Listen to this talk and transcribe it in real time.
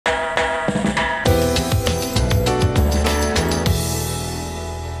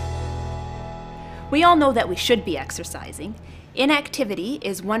We all know that we should be exercising. Inactivity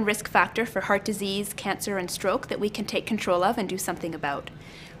is one risk factor for heart disease, cancer, and stroke that we can take control of and do something about.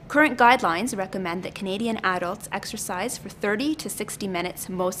 Current guidelines recommend that Canadian adults exercise for 30 to 60 minutes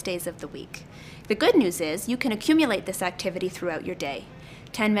most days of the week. The good news is you can accumulate this activity throughout your day.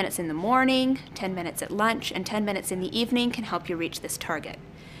 10 minutes in the morning, 10 minutes at lunch, and 10 minutes in the evening can help you reach this target.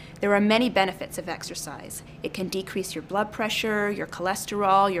 There are many benefits of exercise. It can decrease your blood pressure, your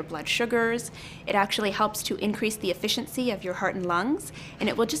cholesterol, your blood sugars. It actually helps to increase the efficiency of your heart and lungs, and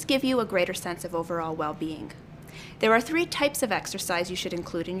it will just give you a greater sense of overall well-being. There are 3 types of exercise you should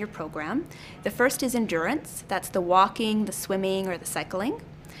include in your program. The first is endurance. That's the walking, the swimming, or the cycling.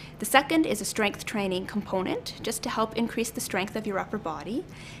 The second is a strength training component, just to help increase the strength of your upper body.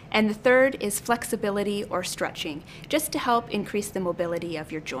 And the third is flexibility or stretching, just to help increase the mobility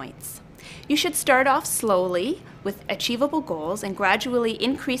of your joints. You should start off slowly with achievable goals and gradually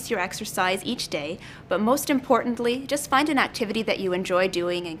increase your exercise each day, but most importantly, just find an activity that you enjoy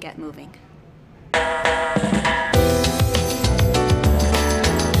doing and get moving.